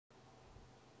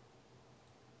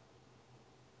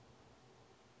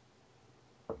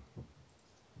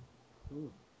Hmm.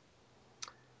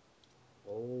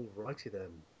 Alrighty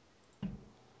then.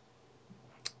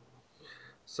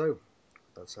 So,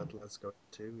 that said, let's go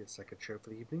to your second show for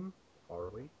the evening,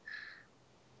 ROH.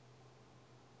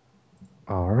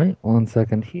 All right, 1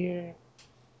 second here.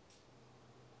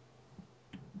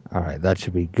 All right, that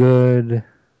should be good.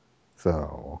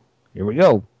 So here we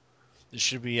go. This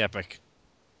should be epic.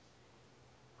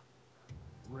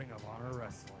 Ring of Honor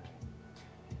Wrestling.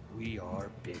 We are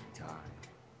big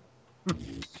time.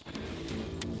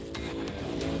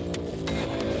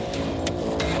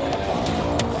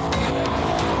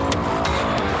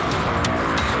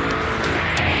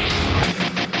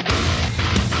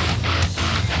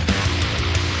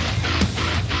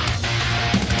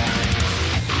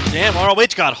 Damn,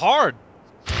 ROH got hard.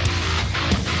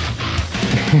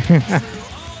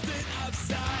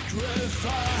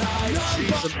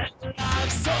 Jesus.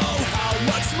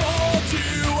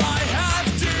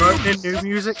 Wrote in new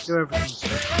music, do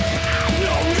everything.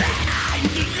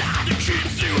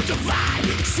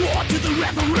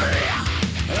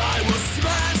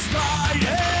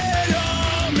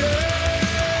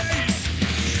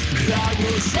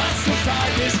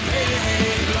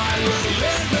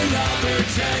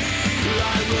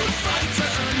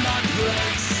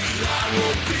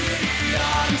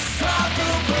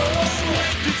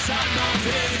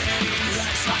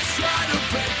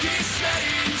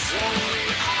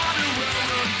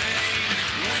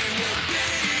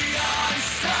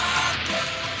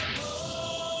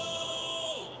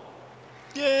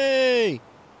 Yay!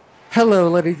 Hello,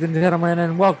 ladies and gentlemen,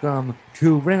 and welcome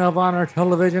to Ring of Honor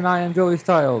Television. I am Joey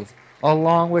Styles,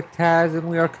 along with Taz, and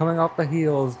we are coming off the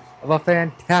heels of a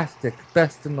fantastic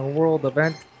Best in the World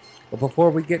event. But before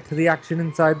we get to the action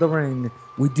inside the ring,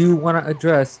 we do want to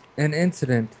address an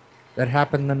incident that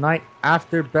happened the night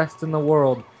after Best in the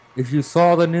World. If you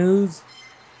saw the news,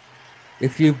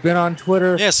 if you've been on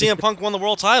Twitter, Yeah, if CM Punk won the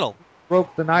world title.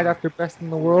 broke the night after Best in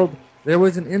the World, there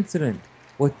was an incident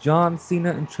with John Cena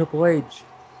and Triple H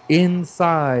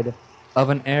inside of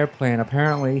an airplane.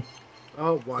 Apparently,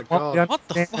 Oh my from what we god. What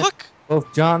the understand, fuck?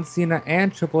 both John Cena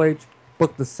and Triple H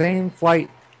booked the same flight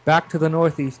back to the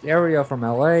Northeast area from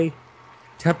LA.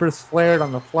 Tempers flared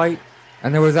on the flight,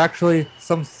 and there was actually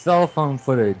some cell phone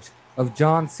footage of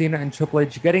John Cena and Triple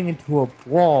H getting into a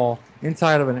brawl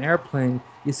inside of an airplane.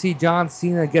 You see John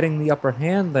Cena getting the upper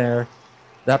hand there.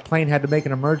 That plane had to make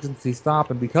an emergency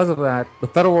stop, and because of that, the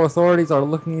federal authorities are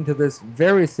looking into this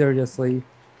very seriously.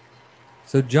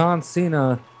 So John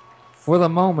Cena, for the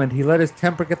moment, he let his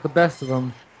temper get the best of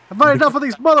him, I've and had because enough of of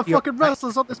these that video motherfucking night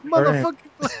wrestlers on this we're in, motherfucking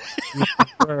plane. he's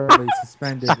temporarily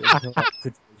suspended until that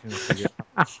situation is figured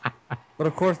out. But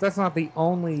of course, that's not the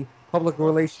only public Oh,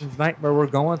 relations nightmare we're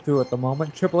going through at the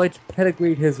moment. Triple H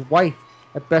pedigreed his wife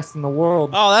at Best in the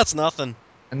World, Oh, that's nothing.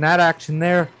 and that action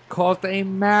there caused a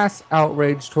mass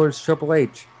outrage towards Triple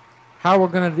H. How we're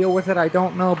going to deal with it, I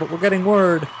don't know, but we're getting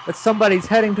word that somebody's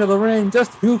heading to the ring.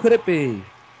 Just who could it be?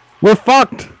 We're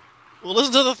fucked. We'll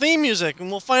listen to the theme music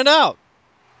and we'll find out.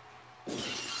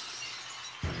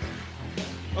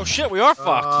 Oh shit, we are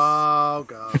fucked. oh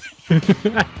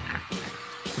god.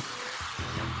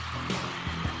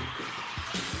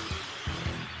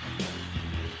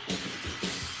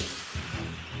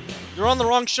 You're on the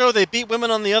wrong show. They beat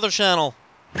women on the other channel.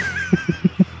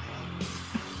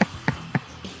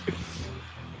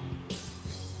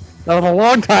 That was a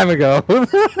long time ago.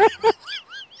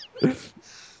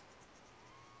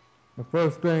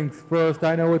 First things first,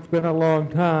 I know it's been a long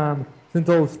time since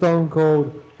old Stone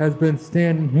Cold has been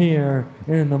standing here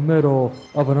in the middle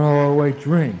of an ROH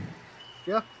ring.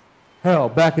 Yeah. Hell,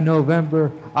 back in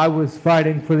November, I was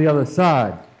fighting for the other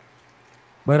side.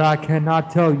 But I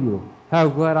cannot tell you how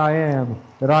glad I am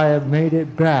that I have made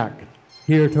it back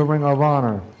here to Ring of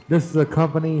Honor. This is a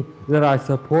company that I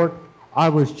support. I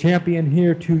was champion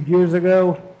here 2 years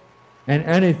ago, and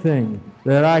anything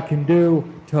that I can do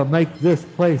to make this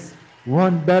place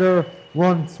run better,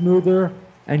 run smoother,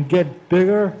 and get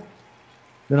bigger,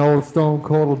 then old Stone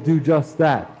Cold will do just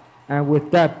that. And with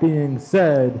that being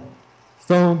said,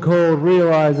 Stone Cold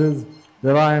realizes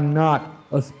that I am not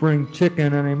a spring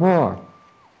chicken anymore.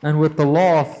 And with the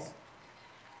loss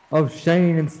of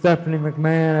Shane and Stephanie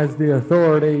McMahon as the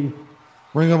authority,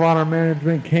 Ring of Honor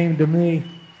management came to me.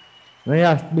 They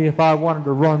asked me if I wanted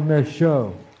to run this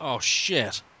show. Oh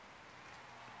shit.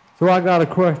 So I got a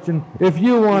question. If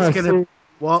you He's want to gonna see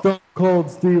what? Stone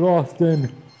Cold Steve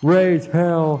Austin raise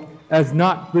hell as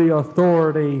not the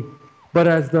authority, but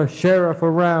as the sheriff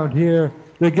around here,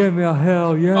 then give me a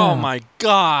hell Oh yeah. my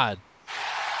god.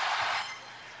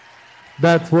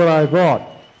 That's what I thought.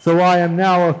 So I am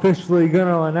now officially going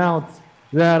to announce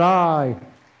that I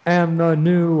am the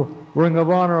new Ring of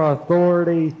Honor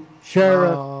authority,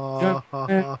 sheriff, general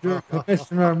manager,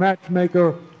 commissioner,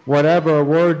 matchmaker, whatever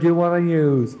word you want to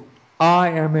use. I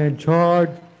am in charge,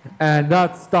 and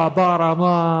that's the bottom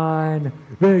line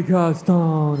because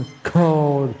Stone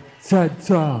Cold said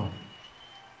so.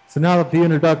 So now that the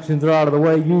introductions are out of the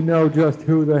way, you know just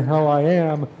who the hell I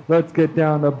am. Let's get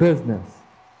down to business.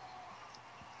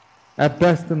 At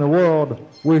Best in the World,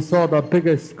 we saw the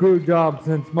biggest screw job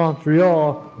since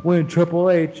Montreal when Triple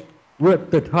H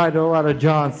ripped the title out of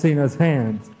John Cena's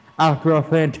hands after a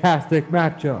fantastic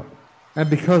matchup. And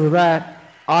because of that,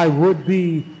 I would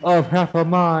be of half a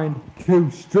mind to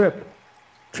strip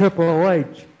Triple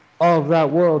H of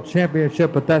that World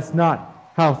Championship, but that's not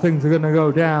how things are going to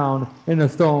go down in the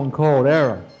Stone Cold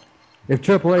era. If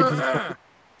Triple H is going to win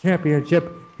the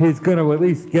championship, he's going to at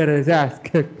least get his ass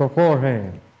kicked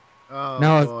beforehand. Oh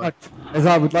Now, as boy. much as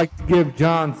I would like to give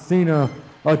John Cena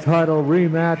a title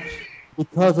rematch,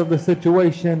 because of the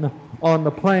situation on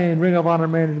the plane, Ring of Honor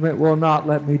management will not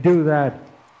let me do that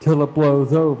till it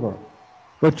blows over.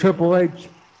 But Triple H,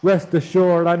 rest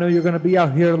assured, I know you're going to be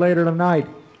out here later tonight.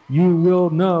 You will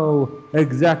know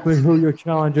exactly who your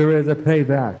challenger is at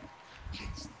Payback.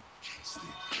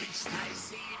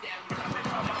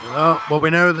 Well, we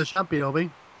know who the champion will be.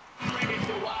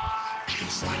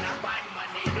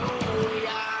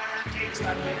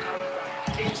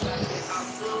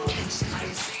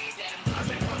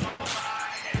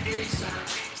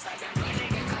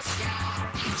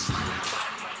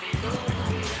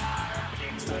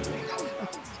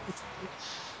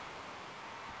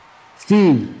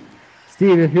 Steve,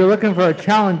 Steve, if you're looking for a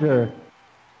challenger,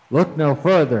 look no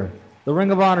further. The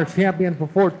Ring of Honor champion for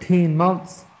 14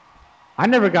 months. I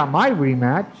never got my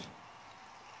rematch.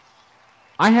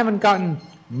 I haven't gotten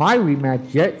my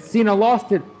rematch yet. Cena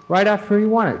lost it right after he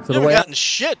won it. So You the haven't way gotten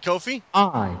shit, Kofi.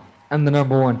 I am the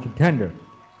number one contender.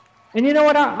 And you know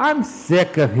what? I'm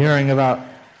sick of hearing about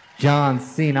John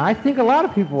Cena. I think a lot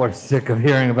of people are sick of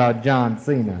hearing about John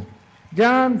Cena.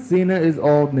 John Cena is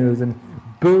old news, and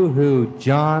boo-hoo,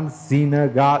 John Cena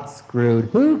got screwed.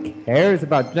 Who cares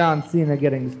about John Cena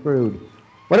getting screwed?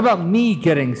 What about me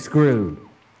getting screwed?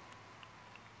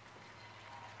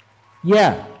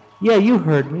 Yeah, yeah, you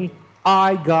heard me.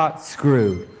 I got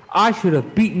screwed. I should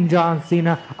have beaten John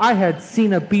Cena. I had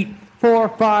Cena beat 4,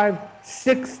 5,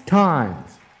 6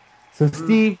 times. So, Mm,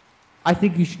 Steve, I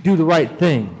think you should do the right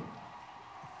thing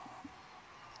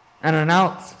and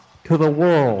announce to the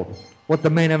world what the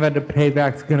main event of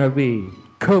Payback's gonna be.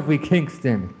 Kofi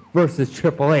Kingston versus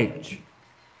Triple H.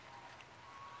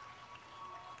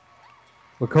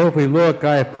 Well, Kofi, look,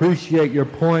 I appreciate your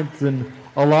points, and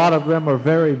a lot of them are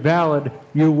very valid.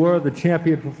 You were the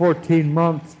champion for 14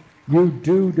 months. You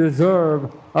do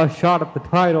deserve a shot at the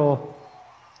title.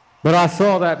 But I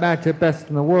saw that match at Best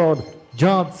in the World.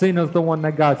 John Cena's the one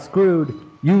that got screwed.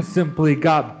 You simply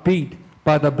got beat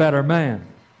by the better man.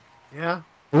 yeah,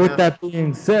 With yeah. that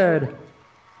being said,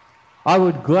 I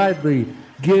would gladly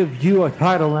give you a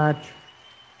title match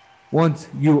once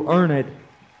you earn it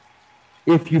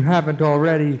if you haven't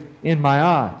already in my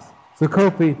eyes. So,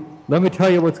 Kofi, let me tell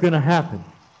you what's going to happen.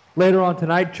 Later on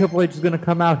tonight, Triple H is going to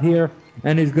come out here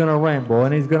and he's going to ramble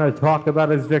and he's going to talk about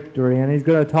his victory and he's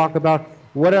going to talk about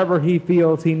whatever he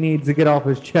feels he needs to get off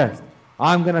his chest.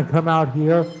 I'm going to come out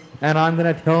here and I'm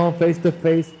going to tell him face to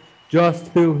face just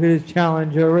who his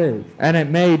challenger is. And it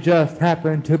may just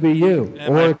happen to be you,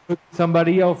 Am or I? it could be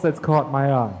somebody else that's caught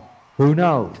my eye. Who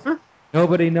knows?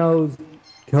 Nobody knows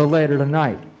till later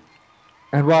tonight.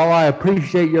 And while I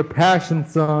appreciate your passion,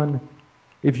 son,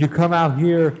 if you come out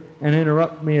here and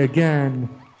interrupt me again,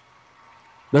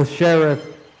 the sheriff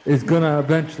is going to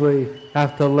eventually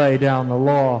have to lay down the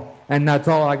law. And that's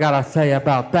all I got to say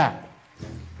about that.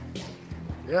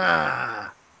 Yeah.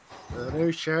 The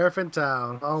new sheriff in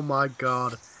town. Oh my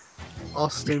god.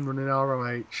 Austin running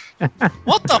ROH.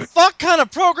 What the fuck kind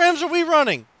of programs are we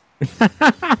running?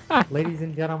 Ladies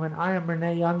and gentlemen, I am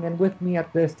Renee Young, and with me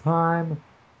at this time,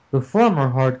 the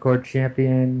former hardcore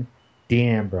champion, Dean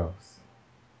Ambrose.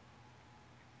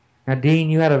 Now, Dean,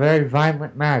 you had a very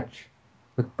violent match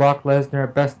with Brock Lesnar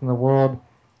at Best in the World.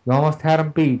 You almost had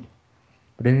him beat,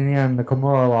 but in the end, the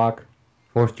Kimura lock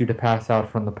forced you to pass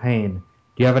out from the pain.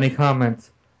 Do you have any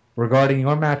comments regarding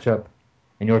your matchup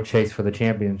and your chase for the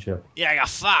championship? Yeah, I got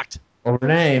fucked. Well,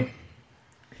 Renee,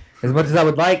 as much as I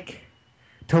would like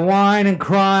to whine and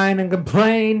cry and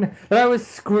complain that I was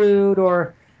screwed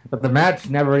or that the match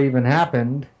never even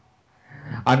happened,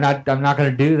 I'm not going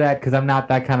to do that because I'm not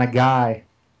that kind of guy.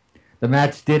 The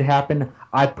match did happen.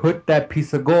 I put that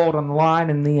piece of gold on the line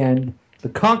in the end. The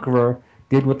Conqueror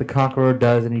did what the Conqueror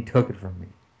does and he took it from me.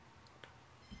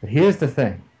 But here's the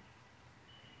thing.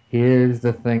 Here's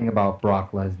the thing about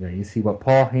Brock Lesnar. You see, what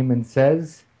Paul Heyman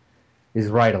says is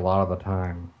right a lot of the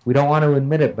time. We don't want to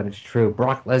admit it, but it's true.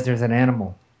 Brock Lesnar's an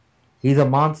animal. He's a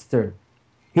monster.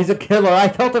 He's a killer. I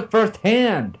felt it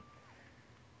firsthand.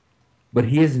 But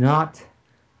he is not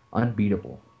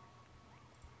unbeatable.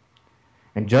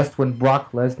 And just when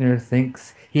Brock Lesnar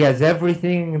thinks he has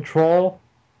everything in control,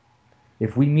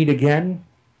 if we meet again,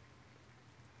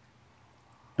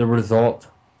 the result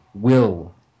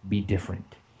will be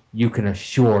different. You can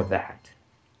assure that.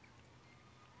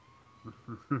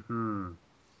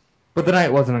 But the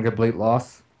night wasn't a complete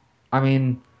loss. I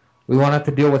mean, we won't have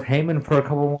to deal with Heyman for a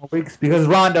couple more weeks because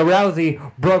Ronda Rousey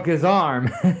broke his arm.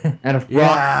 And if Brock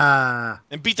Yeah.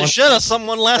 And beat the wants shit out to of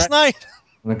someone last night.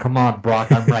 then come on,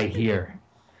 Brock, I'm right here.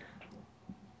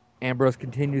 Ambrose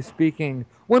continues speaking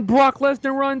when Brock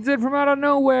Lesnar runs in from out of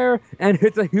nowhere and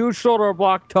hits a huge shoulder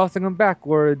block, tossing him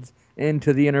backwards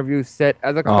into the interview set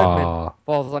as equipment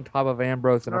falls on top of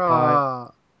Ambrose in a pile.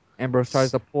 Ah. Ambrose tries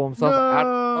to pull himself out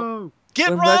of No. Get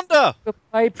when Lesnar Ronda! takes the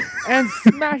pipe and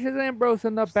smashes Ambrose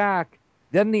in the back.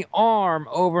 Then the arm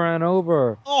over and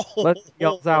over. Oh, Lesnar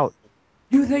yells out,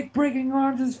 "You think breaking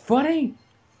arms is funny?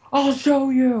 I'll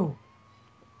show you."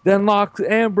 Then locks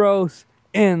Ambrose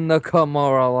in the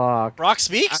Kimura lock. Brock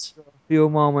speaks? After a few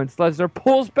moments, Lesnar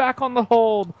pulls back on the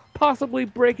hold, possibly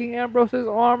breaking Ambrose's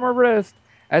arm or wrist,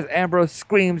 as Ambrose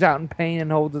screams out in pain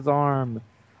and holds his arm.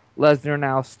 Lesnar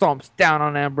now stomps down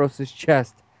on Ambrose's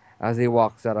chest as he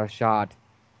walks out of shot.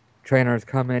 Trainers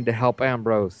come in to help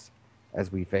Ambrose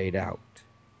as we fade out.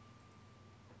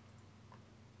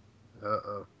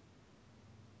 Uh-oh.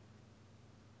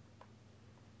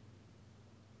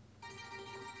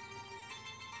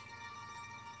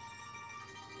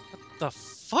 The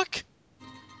fuck?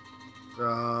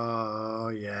 Oh,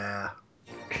 yeah.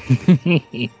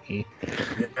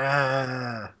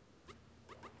 Yeah.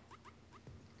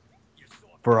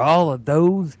 For all of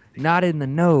those not in the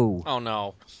know, Oh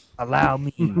no. allow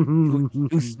me to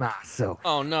introduce myself.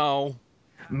 Oh no.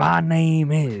 My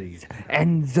name is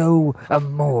Enzo Oh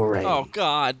Amore.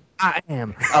 god. I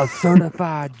am a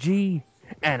certified G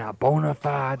and a bona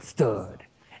fide stud.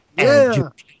 And you Yeah.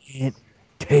 can't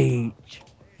teach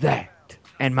that.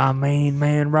 And my main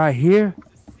man right here,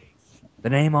 the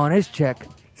name on his check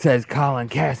says Colin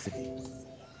Cassidy.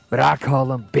 But I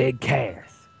call him Big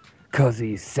Cass, 'cause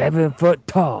he's 7 foot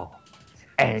tall.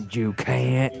 And you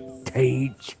can't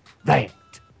teach that.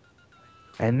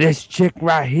 And this chick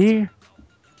right here,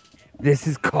 this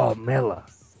is Carmella.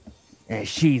 And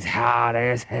she's hot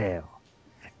as hell.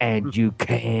 And you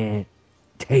can't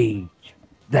teach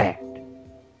that.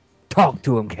 Talk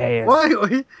to him, Cass.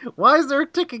 Why is there a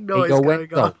ticking Hey, noise yo,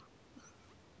 going on? Enzo.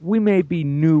 We may be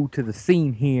new to the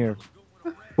scene here,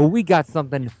 but we got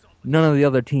something none of the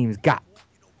other teams got.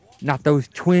 Not those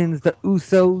twins, the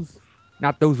Usos,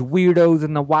 not those weirdos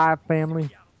in the Wyatt family,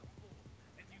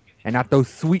 and not those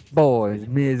sweet boys,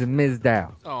 Miz and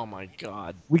Mizdow. Oh my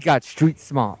god. We got street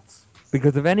smarts.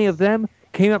 Because if any of them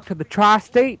came up to the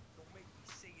tri-state,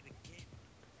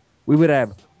 we would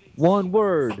have one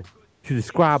word to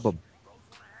describe them.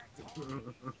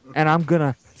 And I'm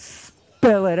gonna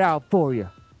spell it out for you.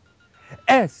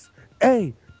 SAWFT.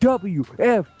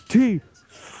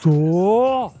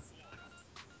 Soft.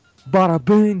 Bada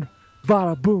bing,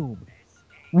 bada boom.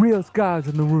 Real skies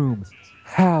in the room.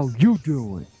 How you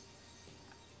doing?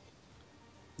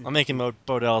 I'm making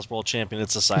Bo Dallas world champion.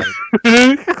 It's decided.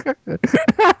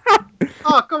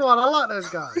 Oh, come on. I like those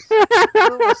guys.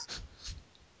 They're awesome.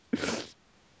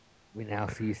 We now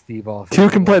see Steve Austin. You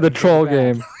can play walk the into troll back,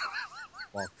 game.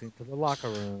 Walks into the locker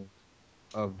room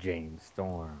of James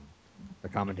Storm. The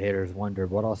commentators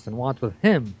wondered what Austin wants with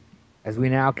him as we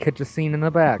now catch a scene in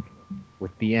the back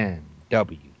with the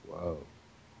NWO.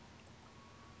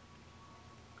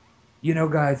 You know,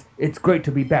 guys, it's great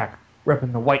to be back,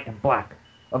 repping the white and black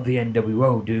of the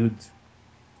NWO, dudes.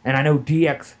 And I know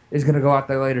DX is going to go out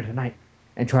there later tonight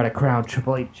and try to crown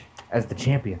Triple H as the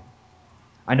champion.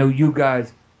 I know you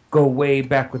guys go way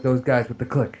back with those guys with the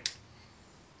click.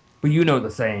 But you know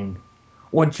the saying,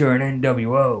 once you're an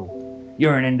NWO,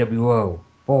 you're an NWO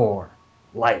for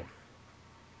life.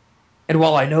 And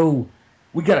while I know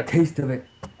we got a taste of it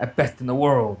at Best in the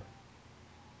World,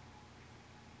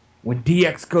 when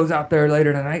DX goes out there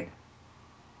later tonight,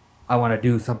 I want to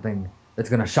do something that's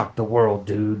going to shock the world,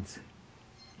 dudes.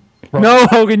 No,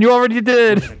 Hogan, you already We're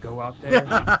did. going to go out there, we're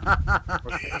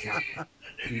going to count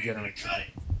 2 generations.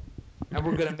 And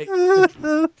we're going to make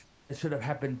the that should have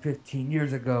happened 15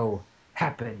 years ago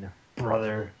happen,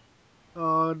 brother.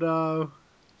 Oh, no.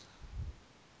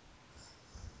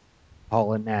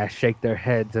 Hall and Nash shake their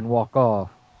heads and walk off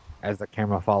as the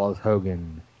camera follows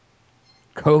Hogan.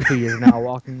 Kofi is now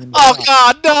walking in the Oh front.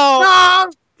 God, no!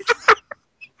 No!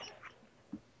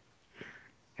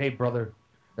 Hey, brother,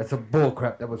 that's some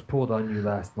bullcrap that was pulled on you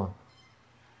last month.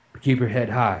 But keep your head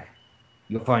high.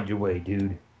 You'll find your way,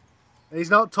 dude. He's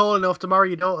not tall enough to marry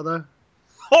your daughter, though.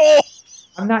 Oh,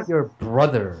 I'm not your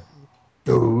brother,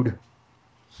 dude.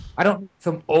 I don't need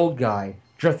some old guy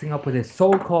dressing up with his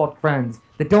so-called friends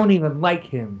that don't even like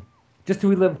him just to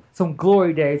relive some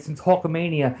glory days since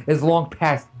Hulkamania is long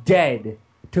past dead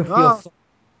to feel Oh, sorry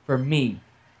for me.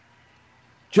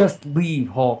 Just leave,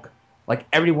 Hulk, like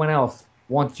everyone else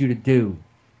wants you to do.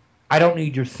 I don't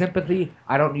need your sympathy.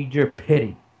 I don't need your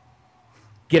pity.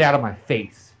 Get out of my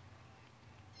face.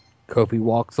 Kofi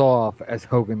walks off as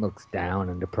Hogan looks down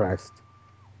and depressed.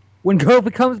 When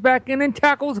Kofi comes back in and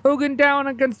tackles Hogan down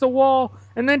against the wall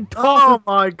and then tosses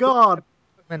oh my God!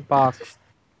 the equipment box,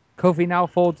 Kofi now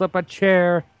folds up a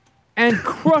chair and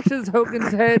crushes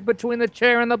Hogan's head between the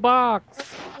chair and the box.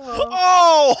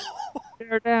 Oh, oh!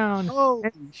 Chair down and holy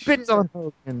spits shit! on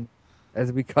Hogan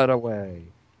as we cut away.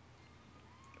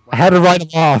 I had to Wow. write him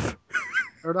off.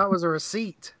 Or that was a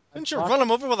receipt. I Didn't you thought run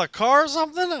him over with a car or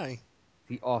something?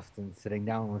 see Austin sitting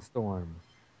down with Storm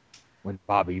when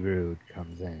Bobby Roode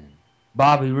comes in.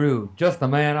 Bobby Roode, just the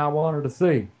man I wanted to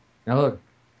see. Now look,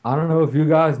 I don't know if you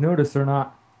guys noticed or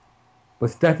not, but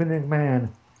Stephanie McMahon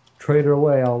traded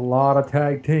away a lot of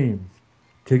tag teams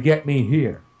to get me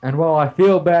here. And while I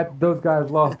feel bad that those guys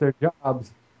lost their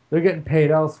jobs, they're getting paid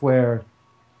elsewhere. And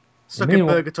Stuck in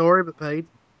meanwhile, purgatory, but paid.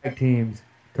 tag teams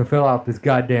to fill out this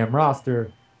goddamn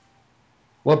roster.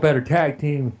 What better tag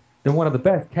team than one of the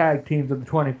best tag teams of the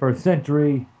 21st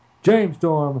century? James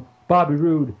Storm, Bobby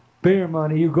Roode, Beer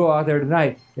Money. You go out there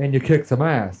tonight and you kick some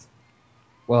ass.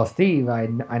 Well, Steve, I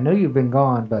know you've been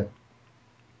gone, but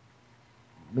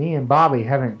me and Bobby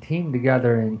haven't teamed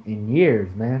together in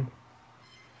years, man.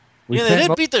 We Yeah, they spent did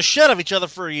most beat the shit out of each other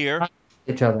for a year. of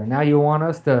each other. Now you want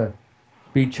us to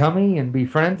be chummy and be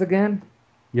friends again?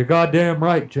 You're goddamn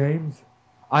right, James.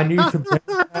 I need some.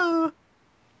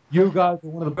 You guys are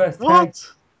one of the best tag.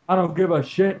 What? I don't give a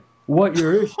shit what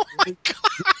your issue Oh my is.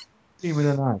 God! Teaming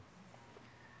tonight.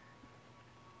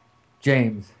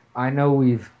 James, I know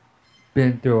we've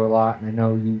been through a lot, and I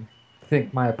know you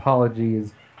think my apology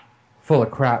is full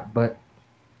of crap, but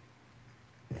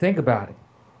think about it.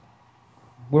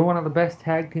 We're one of the best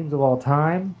tag teams of all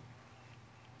time,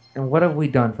 and what have we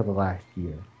done for the last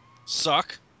year?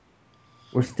 Suck.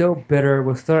 We're still bitter.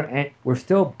 We're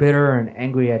still bitter and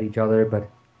angry at each other, but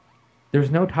there's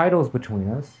no titles between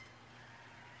us.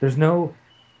 There's no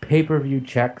pay-per-view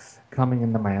checks coming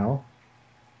in the mail.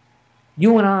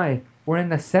 You and I were in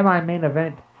the semi-main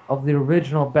event of the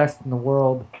original Best in the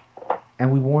World, and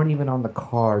we weren't even on the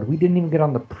card. We didn't even get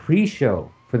on the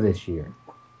pre-show for this year.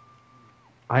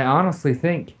 I honestly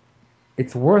think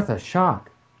it's worth a shot.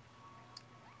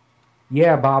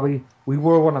 Yeah, Bobby, we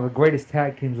were one of the greatest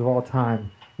tag teams of all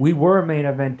time. We were main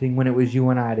eventing when it was you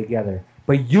and I together.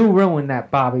 But you ruined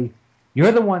that, Bobby.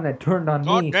 You're the one that turned on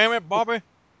God me damn it, Bobby.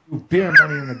 threw beer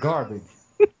money in the garbage.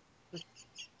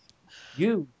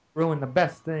 You ruined the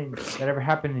best thing that ever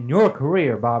happened in your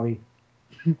career, Bobby.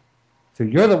 So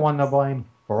you're the one to blame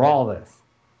for all this.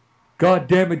 God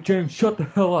damn it, James, shut the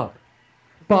hell up.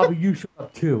 Bobby, you shut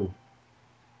up too.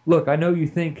 Look, I know you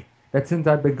think that since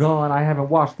I've been gone, I haven't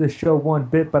watched this show one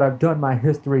bit, but I've done my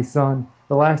history, son.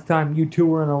 The last time you two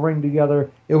were in a ring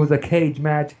together, it was a cage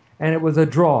match, and it was a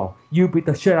draw. You beat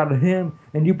the shit out of him,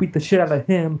 and you beat the shit out of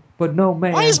him, but no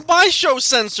Why man, is my show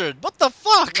censored? What the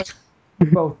fuck? you're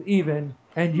both even.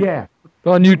 And yeah,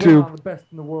 On you weren't YouTube. on the best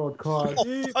in the world card. Oh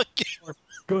Eh, fuck. Weren't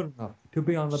good enough to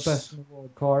be on the best in the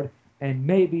world card. And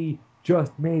maybe,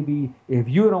 just maybe, if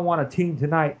you don't want a team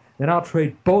tonight, then I'll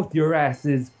trade both your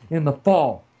asses in the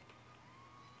fall.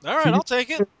 All So right, you I'll take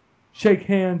it. shake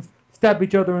hands, stab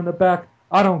each other in the back.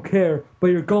 I don't care, but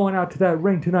you're going out to that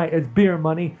ring tonight as beer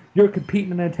money. You're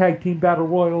competing in a tag team battle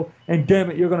royal, and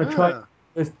damn it, you're gonna try ah.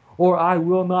 this, or I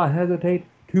will not hesitate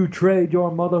to trade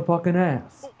your motherfucking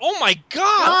ass. Oh my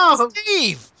God, Oh,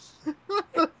 Steve!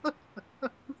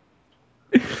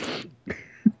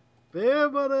 beer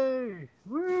money!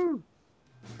 Woo!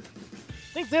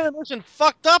 I think Daily Motion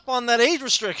fucked up on that age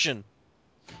restriction.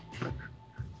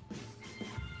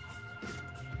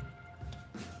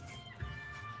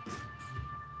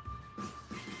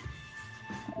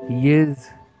 He is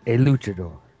a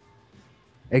luchador,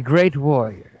 a great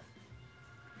warrior,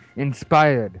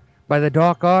 inspired by the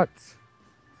dark arts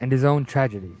and his own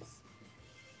tragedies.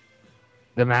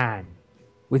 The man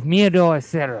with Mirador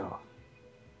Acero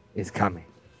is coming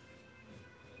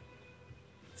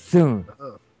soon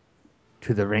Oh.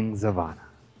 to the Rings of Honor.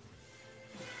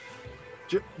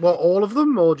 What, all of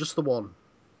them or just the one?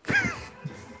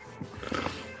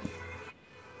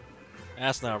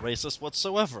 That's not racist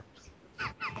whatsoever.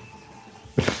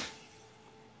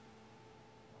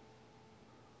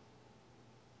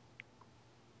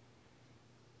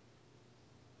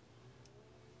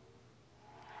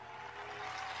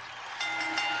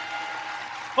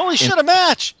 Holy In shit, a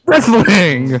match!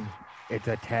 Wrestling! It's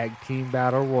a tag team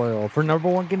battle royal for number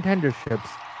one contenderships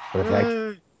for the tag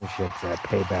Yay! championships at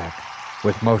Payback,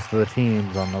 with most of the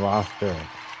teams on the roster.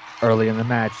 Early in the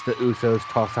match, the Usos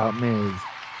toss out Miz,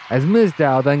 as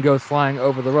Mizdow then goes flying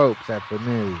over the ropes after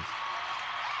Miz.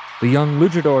 The young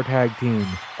luchador tag team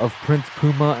of Prince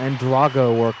Puma and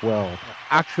Drago work well, Oh,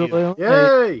 fuck you. actually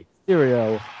eliminating Yay!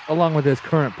 Mysterio along with his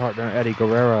current partner Eddie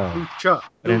Guerrero. Lucha!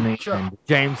 But in the Lucha! end,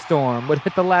 James Storm would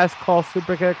hit the last call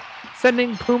super kick,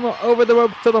 sending Puma over the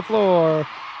ropes to the floor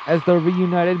as the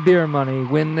reunited Beer Money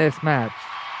win this match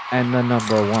and the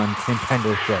number one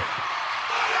contendership.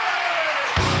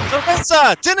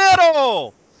 Cerveza!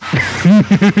 Dinero!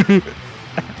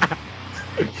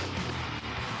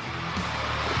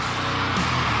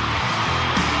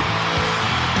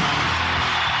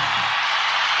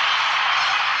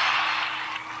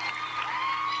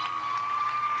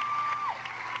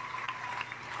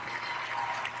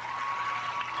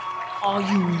 Are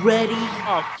you ready?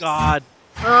 Oh, God.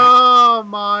 Oh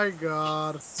my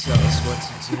god. Tell us what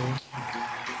to do.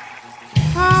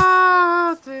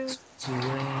 Ah, dude.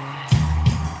 Dwayne,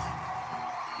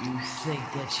 you think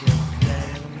that you're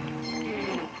better?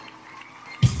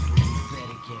 You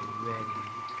better get ready.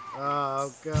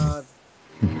 Oh god.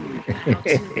 Bow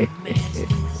to the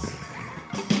masters.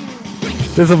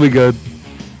 This will be good.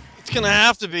 It's gonna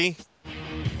have to be.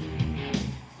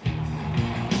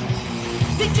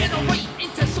 Degenerate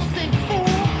into something cool.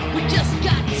 We just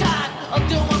got tired of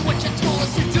doing what you told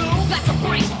us to do. That's a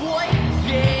break, boy.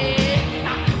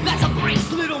 Yeah, that's a break,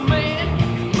 little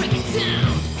man. Break it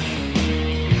down.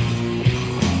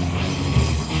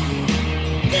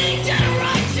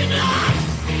 Degeneration up.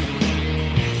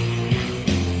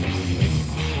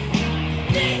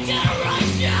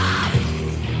 Degeneration.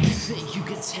 You think you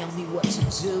can tell me what to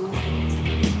do?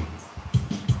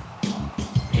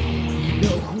 You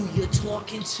know who you're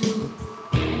talking to?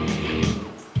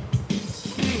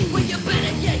 Well, you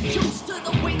better get used to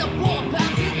the way the ball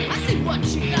bounces. I see what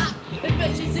you got in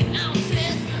measures and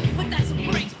ounces. But that's a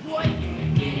breaks, boy.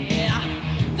 Yeah,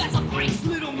 that's a breaks,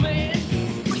 little man.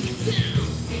 Break it down.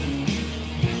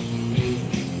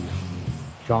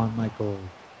 Shawn Michaels,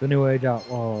 the New Age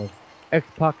Outlaws,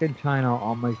 X-Pac and China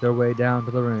all make their way down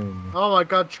to the ring. Oh my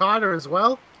god, China as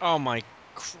well? Oh, my.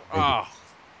 Oh.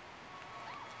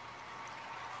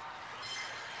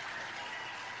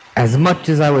 As much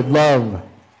as I would love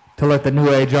to let the New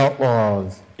Age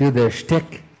Outlaws do their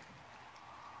shtick,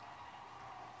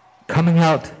 coming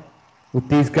out with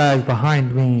these guys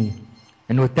behind me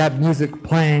and with that music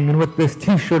playing and with this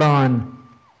t-shirt on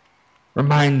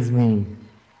reminds me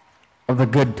of the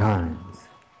good times.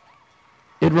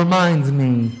 It reminds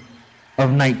me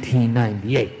of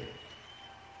 1998.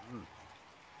 Hmm.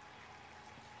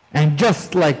 And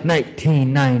just like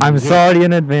 1998, I'm sorry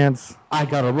in advance. I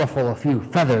got to ruffle a few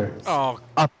feathers Oh.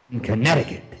 up in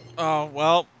Connecticut. Oh,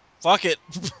 well, fuck it.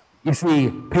 You see,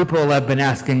 people have been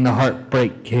asking the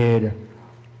Heartbreak Kid,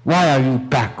 why are you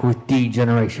back with D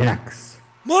Generation X?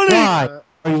 Money! Why Uh,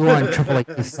 are you on Triple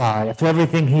H's side after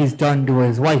everything he's done to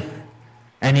his wife?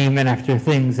 And even after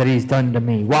things that he's done to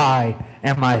me, why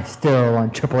am I still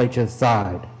on Triple H's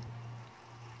side?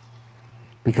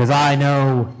 Because I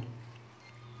know,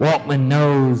 Waltman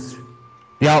knows,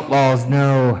 the Outlaws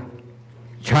know,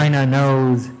 China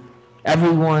knows,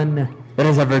 everyone that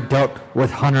has ever dealt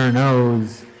with Hunter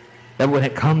knows that when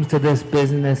it comes to this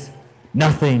business,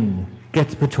 nothing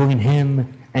gets between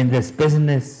him and this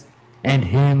business and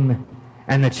him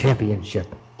and the championship.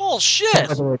 So Bullshit!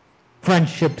 whether it's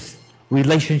friendships,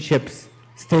 relationships,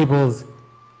 stables,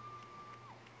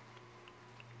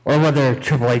 or whether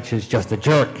Triple H is just a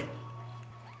jerk,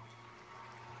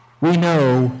 we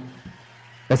know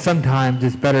that sometimes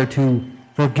it's better to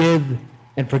forgive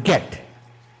and forget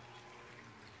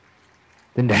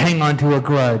than to hang on to a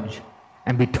grudge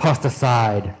and be tossed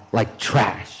aside like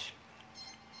trash.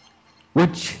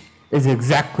 Which is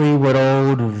exactly what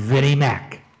old Vinnie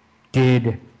Mac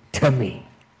did to me.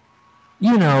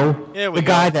 You know, Here we the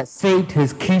guy go. that saved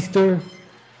his keister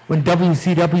when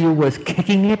WCW was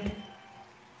kicking it?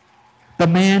 The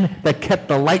man that kept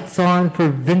the lights on for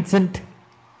Vincent?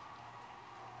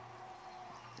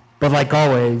 But like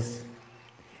always,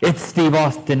 it's Steve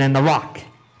Austin and The Rock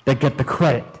that get the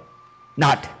credit,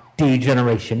 not D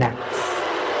Generation X.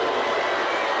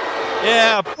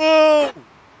 Yeah, boo!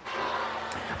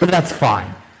 But that's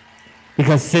fine.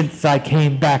 Because since I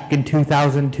came back in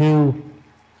 2002,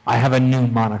 I have a new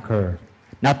moniker.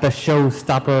 Not the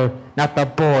showstopper, not the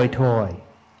boy toy.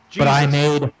 But I Jesus.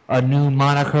 made a new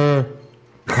moniker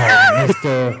called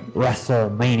Mr.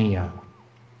 WrestleMania.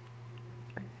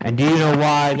 And do you know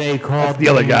why they That's called the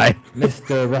other me guy.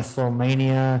 Mr.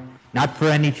 WrestleMania? Not for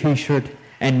any t-shirt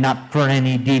and not for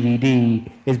any DVD,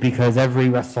 is because every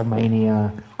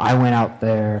WrestleMania I went out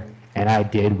there and I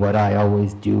did what I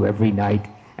always do every night,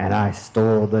 and I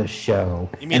stole the show.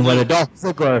 You mean And whether you? Dolph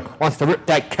Ziggler wants to rip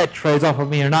that catchphrase off of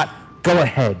me or not, go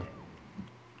ahead.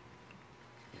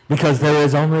 Because there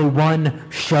is only one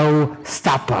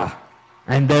showstopper,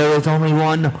 and there is only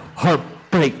one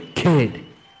Heartbreak Kid.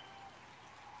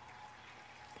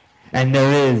 And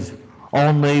there is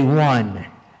only one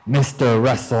Mr.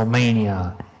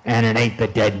 WrestleMania, and it ain't the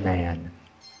dead man.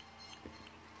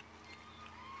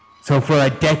 So for a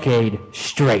decade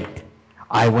straight,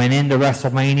 I went into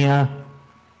WrestleMania.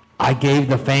 I gave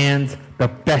the fans the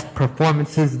best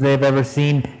performances they've ever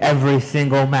seen. Every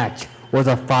single match was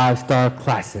a 5-star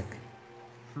classic.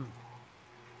 Hmm.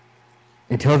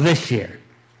 Until this year.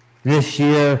 This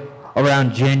year,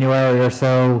 around January or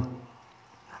so,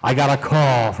 I got a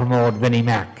call from old Vinnie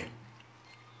Mac.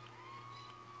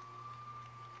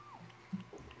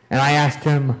 And I asked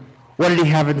him, what did he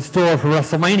have in store for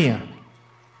WrestleMania?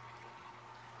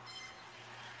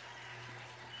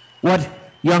 What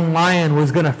young lion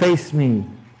was going to face me?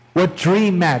 What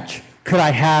dream match could I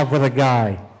have with a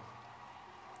guy?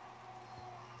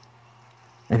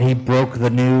 And he broke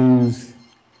the news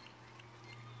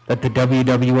that the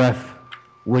WWF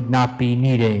would not be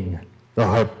needing the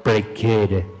Heartbreak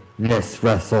Kid this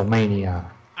WrestleMania.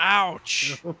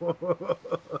 Ouch.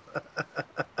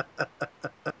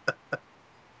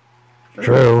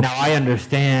 True. Now I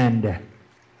understand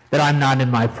that I'm not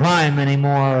in my prime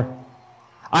anymore.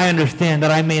 I understand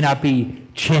that I may not be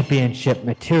championship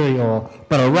material,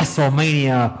 but a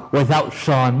WrestleMania without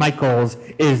Shawn Michaels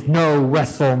is no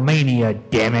WrestleMania,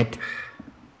 damn it.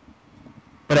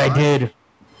 But I Right. did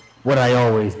what I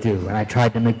always do, and I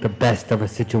tried to make the best of a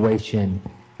situation.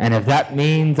 And if that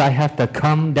means I have to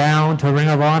come down to Ring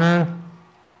of Honor,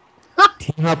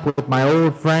 team up with my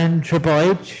old friend Triple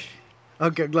H,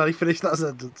 Okay, glad he finished that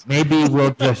sentence. maybe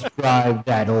we'll just drive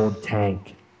that old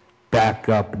tank back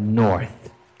up north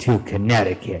to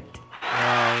Connecticut.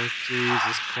 Oh,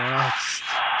 Jesus Christ.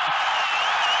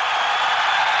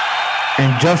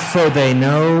 And just so they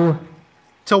know,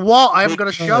 To what? I haven't got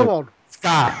a show on.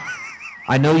 Scott,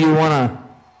 I know you want to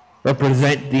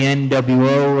represent the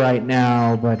NWO right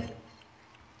now, but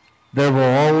there will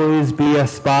always be a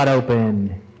spot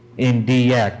open in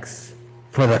DX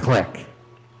for the click.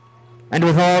 And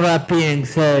with all that being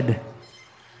said,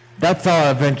 that's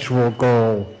our eventual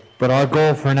goal. But our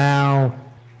goal for now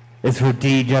is for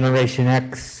D Generation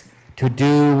X to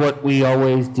do what we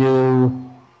always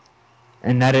do,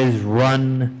 and that is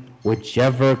run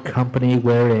whichever company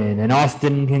we're in. And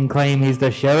Austin can claim he's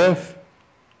the sheriff,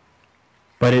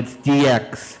 but it's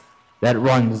DX that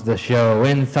runs the show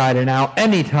inside and out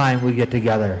anytime we get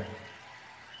together.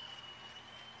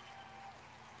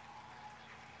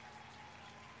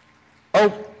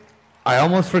 Oh, I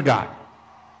almost forgot.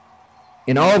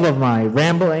 In all of my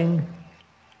rambling,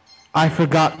 I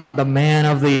forgot the man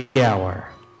of the hour.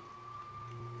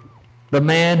 The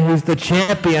man who's the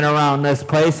champion around this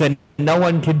place and no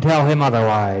one can tell him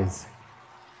otherwise.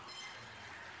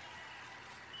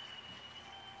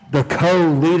 The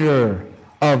co-leader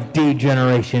of D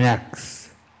Generation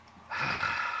X.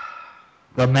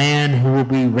 The man who will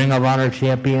be Ring of Honor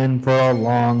champion for a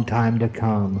long time to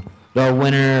come. The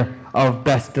winner of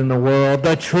Best in the World,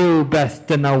 the true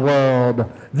best in the world,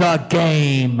 the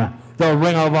game, the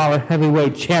Ring of Honor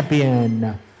heavyweight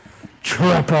champion,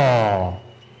 Triple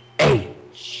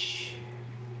H.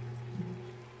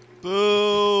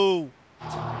 Boo.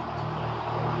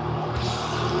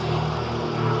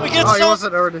 We get Oh, he so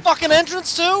wasn't already. fucking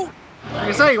entrance too? I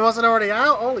can say he wasn't already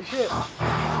out. Holy shit.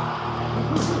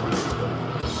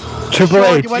 Triple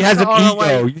Sean, you H, he went has to an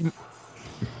ego.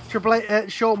 ROH.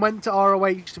 Sean went to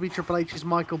ROH to be Triple H's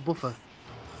Michael Buffer.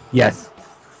 Yes.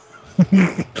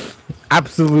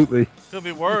 Absolutely. Could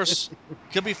be worse.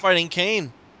 Could be fighting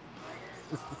Kane.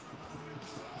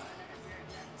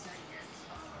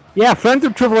 Yeah, friends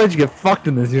of Triple H get fucked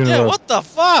in this Yeah, universe. what the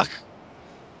fuck?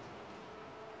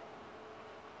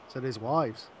 Said his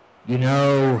wives. You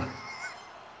know,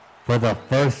 for the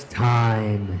first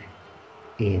time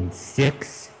in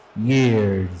 6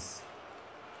 years,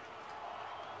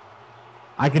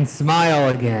 I can smile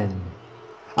again.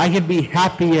 I can be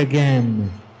happy again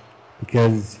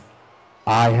because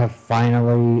I have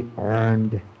finally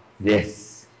earned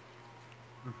this.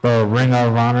 The Ring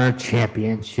of Honor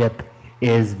Championship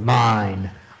is mine.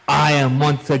 I am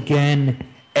once again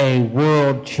a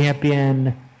world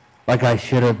champion like I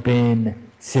should have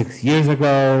been 6 years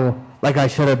ago, like I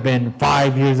should have been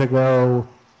 5 years ago,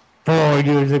 4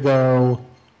 years ago,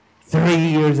 3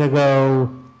 years ago,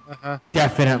 Uh-huh.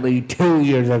 definitely 2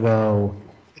 years ago,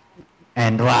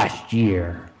 and last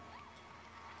year.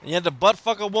 And you had to butt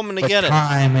fuck a woman to But get it.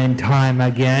 time and time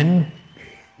again,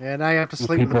 Yeah, now you have to you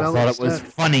sleep with the people belt thought it was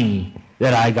instead. funny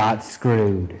that I got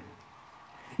screwed.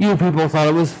 You people thought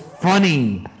it was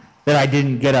funny that I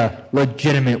didn't get a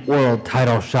legitimate world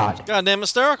title shot. Goddamn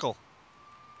hysterical.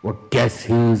 Well, guess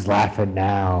who's laughing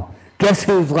now? Guess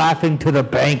who's laughing to the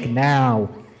bank now?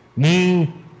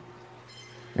 Me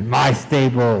and my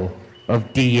stable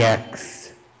of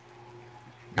DX.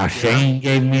 Now, Yeah. Shane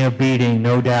gave me a beating,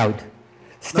 no doubt.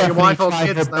 Not your Stephanie wife or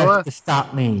tried her kids, though, best huh? to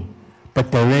stop me,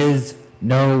 but there is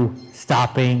no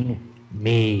stopping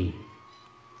me.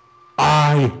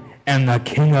 I am the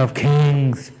King of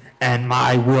Kings, and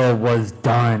my will was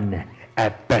done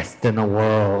at best in the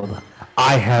world.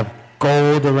 I have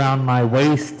gold around my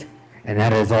waist, and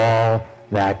that is all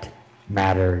that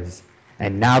matters.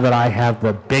 And now that I have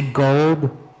the big gold,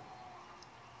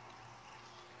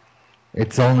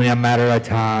 it's only a matter of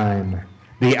time.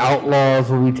 The Outlaws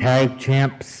will be tag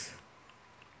champs,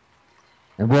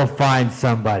 and we'll find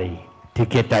somebody to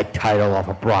get that title off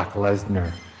of Brock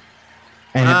Lesnar.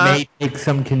 And it Uh, may take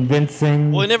some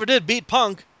Well, he convincing, never did beat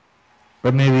Punk.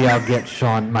 but maybe I'll get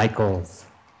Shawn Michaels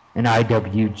an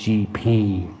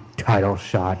IWGP title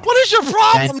shot. What is your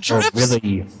Then problem, he'll Trips?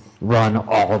 really run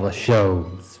all the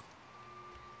shows.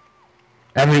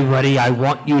 Everybody, I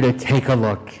want you to take a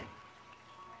look.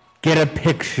 Get a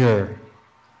picture.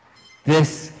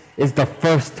 This is the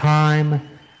first time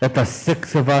that the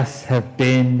six of us have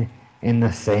been in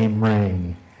the same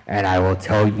ring. And I will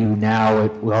tell you now,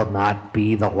 it will not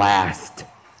be the last.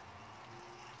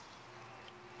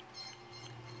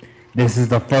 This is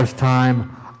the first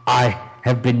time I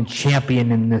have been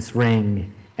champion in this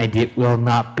ring, and it will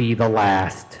not be the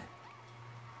last.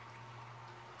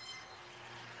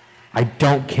 I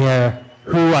don't care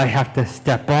who I have to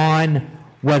step on,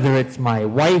 whether it's my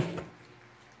wife,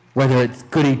 whether it's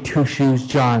Goody Two Shoes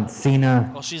John Cena,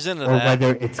 Well, she's into or that.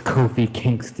 whether it's Kofi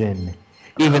Kingston.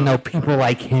 Even oh, though people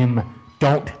like him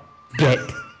don't get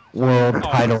world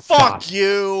Oh, title fuck shots.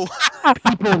 you.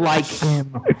 People like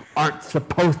him aren't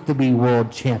supposed to be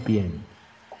world champion.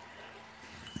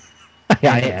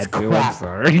 I And it's had to. I'm crap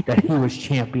sorry. that he was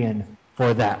champion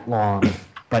for that long.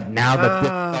 But now that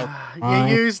this belt's you mine,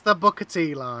 used the Booker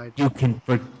T line. you can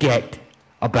forget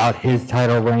about his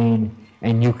title reign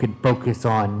and you can focus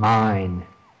on mine.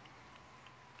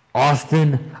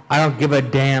 Austin, I don't give a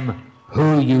damn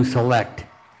who you select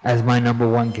as my number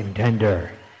one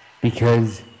contender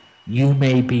because you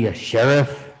may be a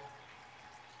sheriff,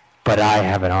 but I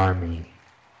have an army.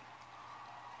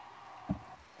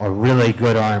 A really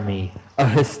good army, a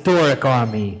historic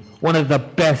army, one of the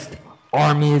best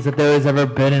armies that there has ever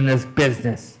been in this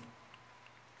business.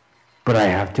 But I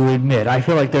have to admit, I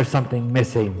feel like there's something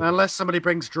missing Unless somebody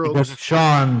brings because drugs. if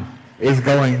Sean is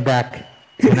going back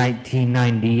to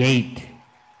 1998,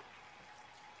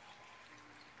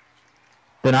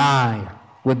 then I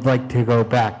would like to go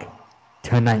back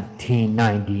to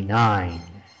 1999.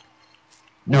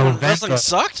 When wrestling November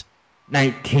sucked?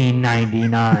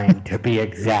 1999 to be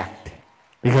exact.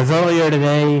 Because earlier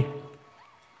today,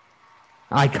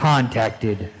 I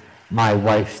contacted my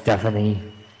wife,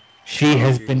 Stephanie. She Oh,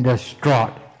 has been jeez.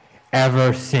 distraught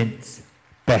ever since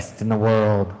Best in the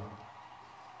World.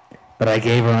 But I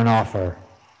gave her an offer.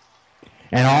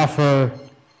 An offer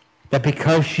that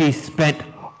because she spent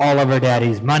all of her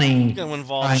daddy's It's money gonna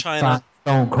involve trying to sign China.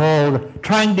 Stone Cold,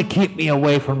 trying to keep me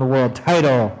away from the world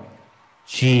title,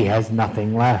 she has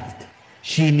nothing left.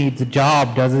 She needs a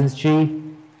job, doesn't she?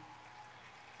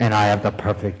 And I have the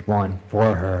perfect one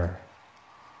for her.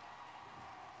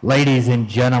 Ladies and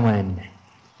gentlemen,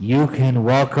 you can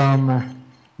welcome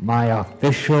my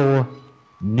official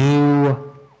new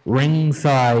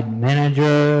ringside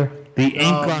manager. The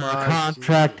ink Oh on the my Jesus.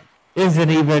 contract isn't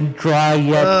even dry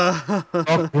yet.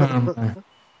 Welcome, Uh,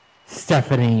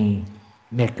 Stephanie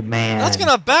That's McMahon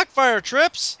gonna backfire,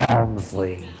 Trips.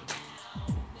 Helmsley.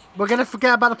 We're gonna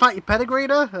forget about the fact you pedigreed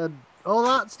her and all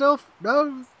that stuff?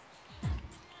 No?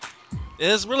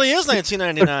 It really is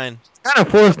 1999. Kind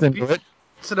of forced into Abu- it.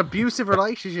 it's an abusive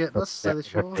relationship, that's That for with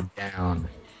her sure. head down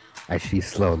as she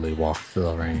slowly walks to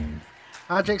the ring.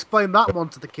 How'd you explain that one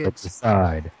to the At the kids?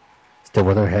 side, still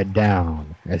with her head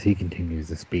down as he continues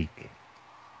to speak.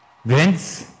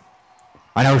 Vince,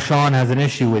 I know Sean has an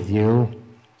issue with you.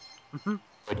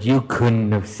 But you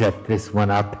couldn't have set this one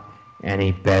up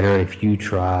any better if you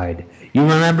tried. You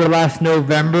remember last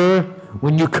November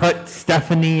when you cut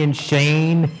Stephanie and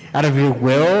Shane out of your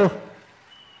will?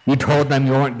 You told them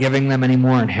you weren't giving them any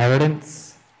more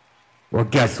inheritance? Well,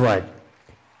 guess what?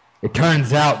 It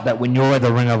turns out that when you're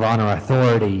the Ring of Honor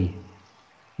authority,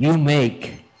 you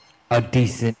make a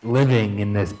decent living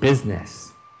in this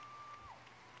business.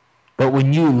 But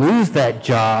when you lose that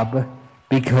job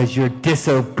because you're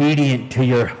disobedient to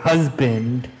your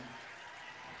husband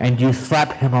and you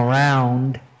slap him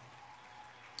around,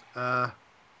 Uh,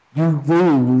 you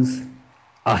lose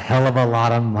a hell of a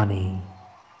lot of money.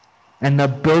 And the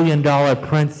 $1 billion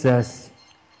princess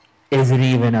isn't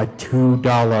even a $2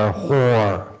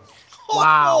 whore. Ho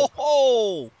wow. ho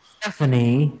ho!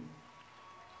 Stephanie,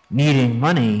 needing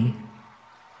money,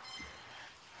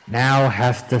 now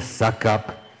has to suck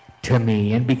up to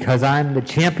me. And because I'm the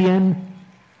champion,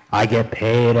 I get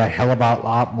paid a hell of a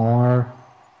lot more.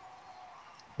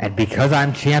 And because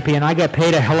I'm champion, I get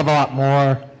paid a hell of a lot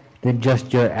more than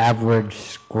just your average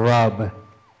scrub.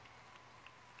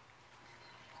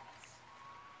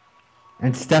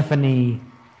 And Stephanie,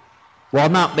 while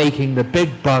not making the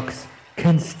big bucks,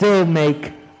 can still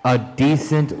make a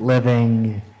decent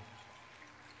living.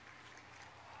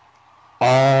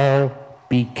 All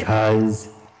because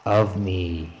of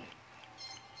me.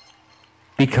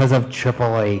 Because of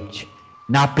Triple H.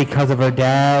 Not because of her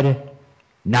dad,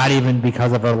 not even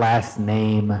because of her last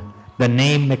name. The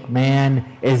name McMahon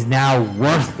is now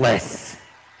worthless.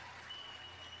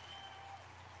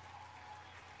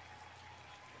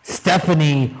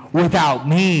 Stephanie, without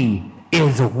me,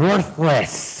 is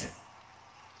worthless.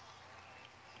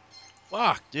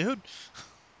 Fuck, dude.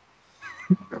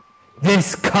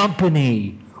 This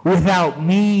company, without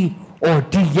me or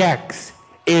DX,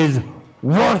 is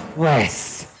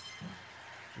worthless.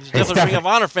 These are Hey, definitely Ring Stephanie, of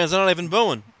Honor fans. They're not even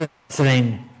booing.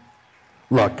 listening.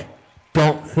 Look,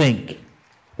 don't think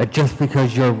that just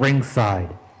because you're ringside,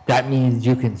 that means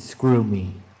you can screw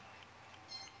me.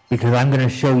 Because I'm going to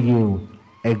show you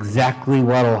exactly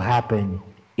what'll happen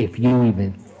if you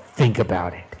even think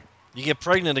about it. You get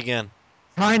pregnant again.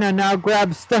 China now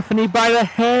grabs Stephanie by the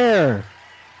hair.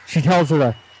 She tells her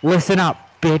to listen up,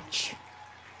 bitch.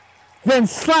 Then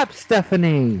slaps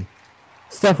Stephanie.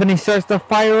 Stephanie starts to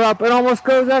fire up and almost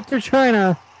goes after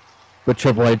China. But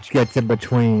Triple H gets in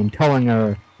between, telling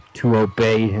her to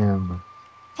obey him.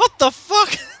 What the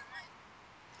fuck?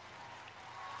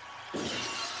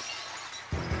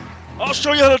 I'll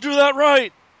show you how to do that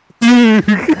right.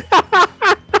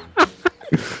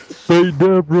 Bait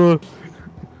Deborah.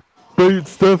 Bait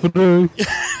Stephanie.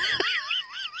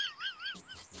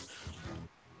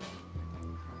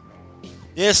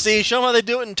 Yeah, Steve, show them how they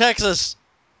do it in Texas.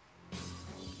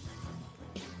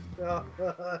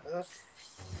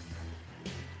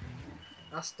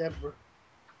 That's Deborah.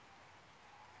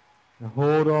 Now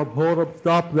hold up,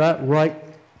 stop that right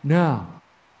now.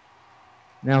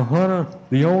 Now, Hunter,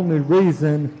 the only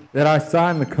reason that I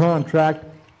signed the contract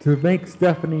to make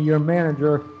Stephanie your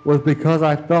manager was because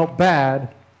I felt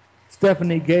bad.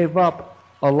 Stephanie gave up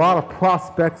a lot of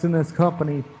prospects in this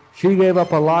company. She gave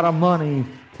up a lot of money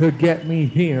to get me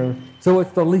here, so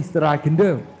it's the least that I can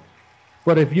do.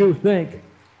 But if you think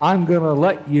I'm going to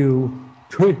let you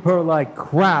treat her like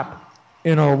crap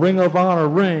in a Ring of Honor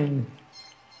ring,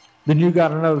 then you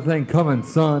got another thing coming,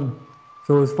 son.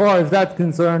 So as far as that's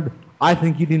concerned, I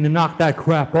think you need to knock that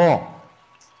crap off.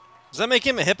 Does that make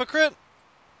him a hypocrite?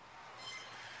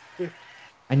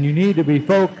 And you need to be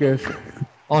focused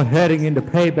on heading into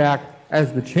Payback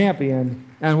as the champion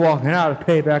and walking out of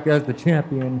Payback as the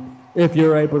champion if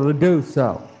you're able to do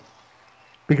so.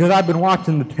 Because I've been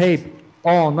watching the tape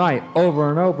all night over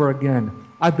and over again.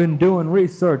 I've been doing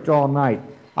research all night.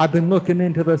 I've been looking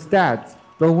into the stats,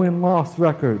 the win-loss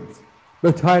records,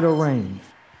 the title reigns,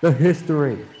 the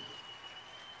history.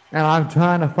 And I'm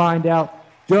trying to find out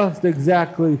just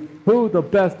exactly who the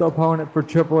best opponent for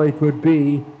Triple H would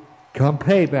be come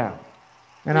Payback.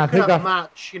 And We I could think have a I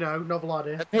match, novel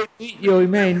idea. may beat you, he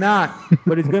may not,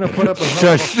 but he's going to put up a hell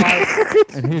of a Shush. fight,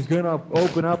 and he's going to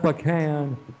open up a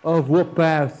can of whoop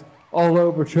ass all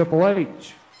over Triple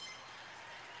H.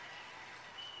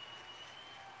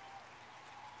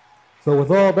 So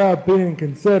with all that being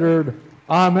considered,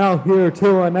 I'm out here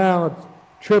to announce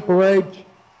Triple H,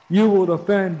 you will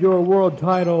defend your world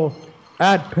title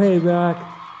at Payback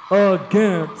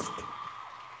against.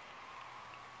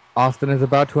 Austin is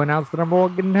about to announce the number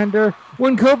one contender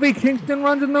when Kofi Kingston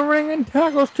runs in the ring and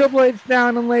tackles Triple H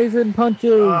down and lays in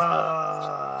punches.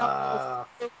 Uh,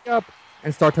 Up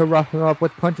and start to rough him up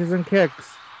with punches and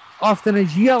kicks. Austin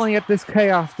is yelling at this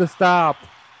chaos to stop.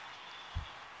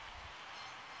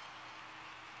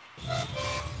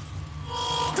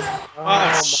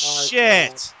 Oh, Oh my god.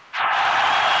 shit.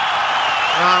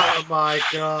 Oh my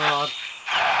god.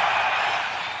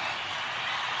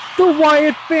 The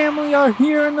Wyatt family are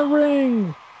here in the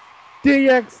ring.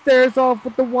 DX stares off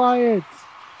with the Wyatts.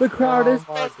 The crowd is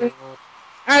Oh my buzzing god.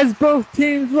 as both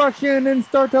teams rush in and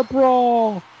start to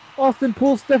brawl. Austin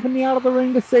pulls Stephanie out of the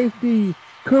ring to safety.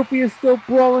 Kofi is still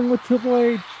brawling with Triple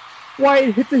H.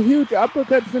 Wyatt hits a huge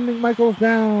uppercut, sending Michaels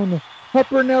down.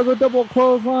 Harper nails a double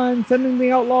clothesline, sending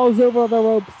the Outlaws over the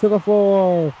ropes to the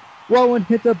floor. Rowan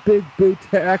hits a big boot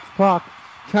to X-Pac.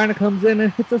 China comes in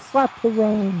and hits a slap to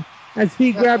Rowan as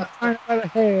he grabs China by the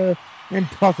hair and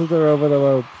tosses her over the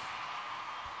ropes.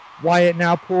 Wyatt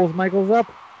now pulls Michaels up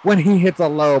when he hits a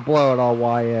low blow to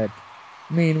Wyatt.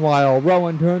 Meanwhile,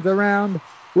 Rowan turns around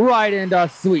right into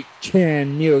sweet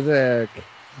chin music.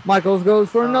 Michaels goes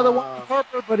for another one with Ah.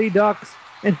 Harper, but he ducks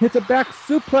and hits a back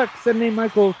suplex, sending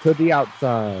Michaels to the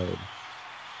outside.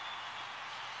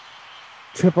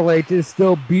 Triple H is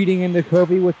still beating into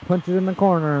Kofi with punches in the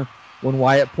corner when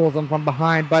Wyatt pulls him from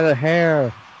behind by the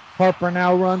hair. Harper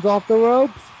now runs off the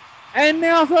ropes and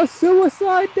nails a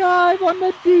suicide dive on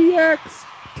the DX,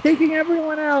 taking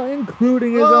everyone out,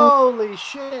 including his own. Holy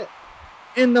shit.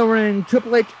 In the ring,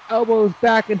 Triple H elbows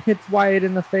back and hits Wyatt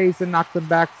in the face and knocks him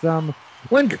back some.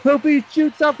 When Kofi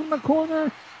shoots up from the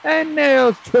corner and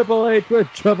nails Triple H with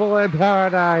Triple in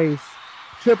Paradise.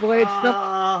 Triple H into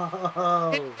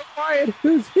Oh. Wyatt,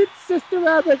 who's hit Sister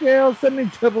Abigail, sending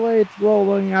Triple H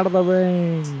rolling out of the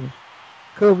ring.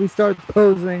 Kofi starts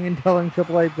posing and telling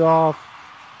Triple H off.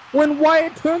 When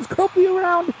Wyatt turns Kofi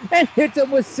around and hits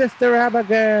him with Sister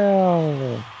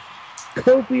Abigail.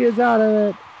 Kofi is out of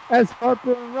it as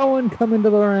Harper and Rowan come into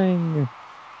the ring.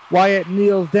 Wyatt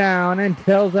kneels down and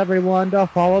tells everyone to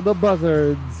follow the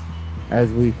buzzards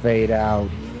as we fade out.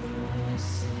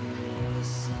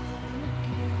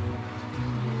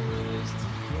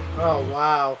 Oh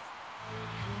wow.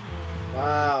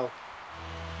 Wow.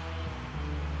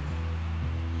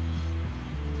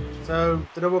 So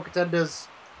the number one contenders